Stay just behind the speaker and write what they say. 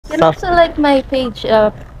You can also like my page,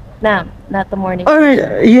 not the morning.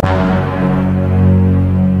 Alright, yeah.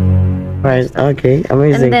 Right, okay,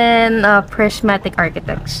 amazing. And then Prismatic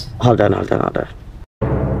Architects. Hold on.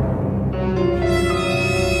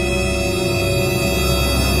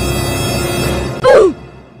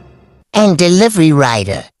 And delivery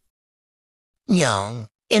rider. Young,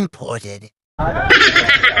 imported.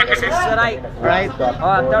 This is right. Right?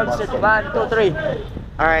 Oh, third set. 1, 2, 3.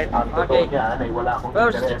 Alright. Okay.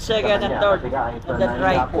 First, second, and third. And then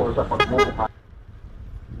right.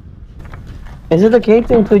 Is it okay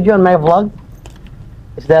to include you on my vlog?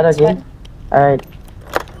 Is that okay? Alright.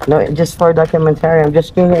 No, just for documentary. I'm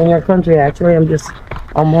just doing it in your country actually.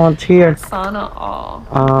 I'm on here. Sana all.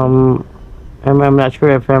 I'm not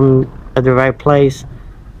sure if I'm at the right place.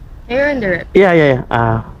 You're in the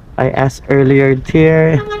Yeah. I asked earlier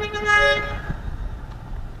here.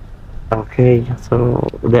 Okay, so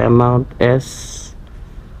the amount is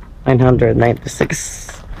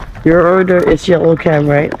 996. Your order is yellow cab,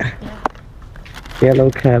 right?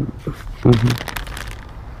 Yellow cab.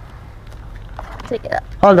 Take it up.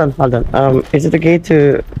 Hold on. Is it okay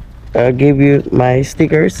to give you my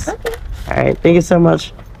stickers? Okay. Alright, thank you so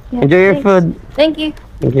much. Yeah, Enjoy your thanks. food. Thank you.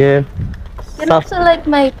 Thank you. You can also like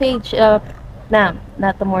my page,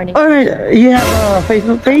 not the morning. Alright, you have a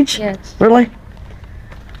Facebook page? Yes. Really?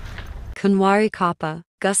 Kunwari Kappa,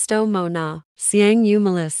 Gusto Mo Na, Siang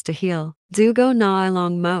Umalis to heal, Dugo Na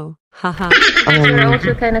Ilong Mo, haha. We're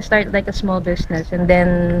also kind of start like a small business and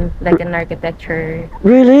then like an architecture.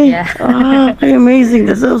 Really? Yeah. Okay, amazing.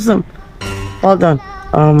 That's awesome. Hold on.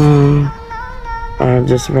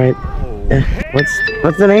 Just right.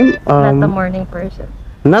 What's the name? Not the morning person.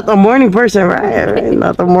 Not a morning person, right?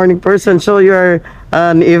 Not a morning person. So you're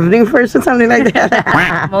an evening person, something like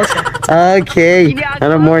that. Most of it. Okay,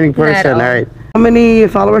 not a morning person. all. All right. How many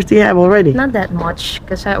followers do you have already? Not that much,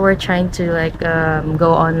 because we're trying to like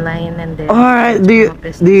go online and then. All right. Do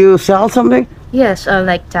you sell something? Yes,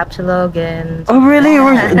 like Tapsilog and. Oh, really?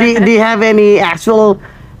 Or do you have any actual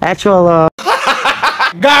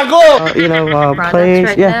Gago! Products place?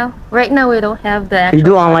 right Yeah. now. Right now we don't have the. You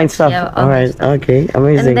do actual online products. stuff. Yeah, All right. stuff. Okay.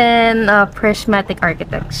 Amazing. And then Prismatic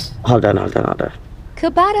Architects. Hold on.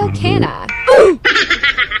 Kabato Kana.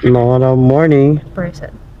 Not a morning.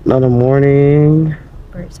 Person. Not a morning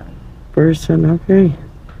Person. Okay.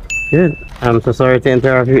 Good. I'm so sorry to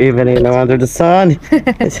interrupt you even under the sun.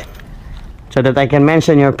 So that I can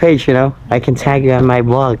mention your page, I can tag you on my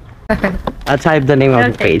blog. I'll type the name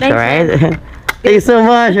of the page, thanks, alright? Thank you so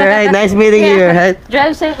much, alright? Nice meeting you, alright?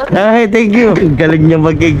 Drive safe. Alright, thank you. Galing niya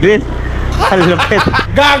mag-English. Ang lupit.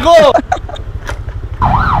 Gago!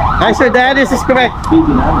 Hi, sir, this is correct.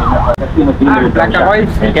 Black Boy?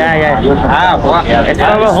 Yeah. What? It's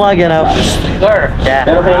from a vlog, Sir. Yeah.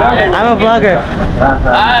 I'm a vlogger.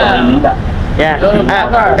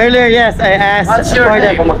 Yeah. Earlier, yes, I asked for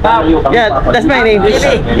the. Yeah, that's my name.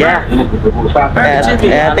 Yeah.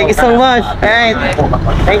 Thank you so much. All right.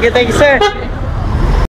 Thank you, sir.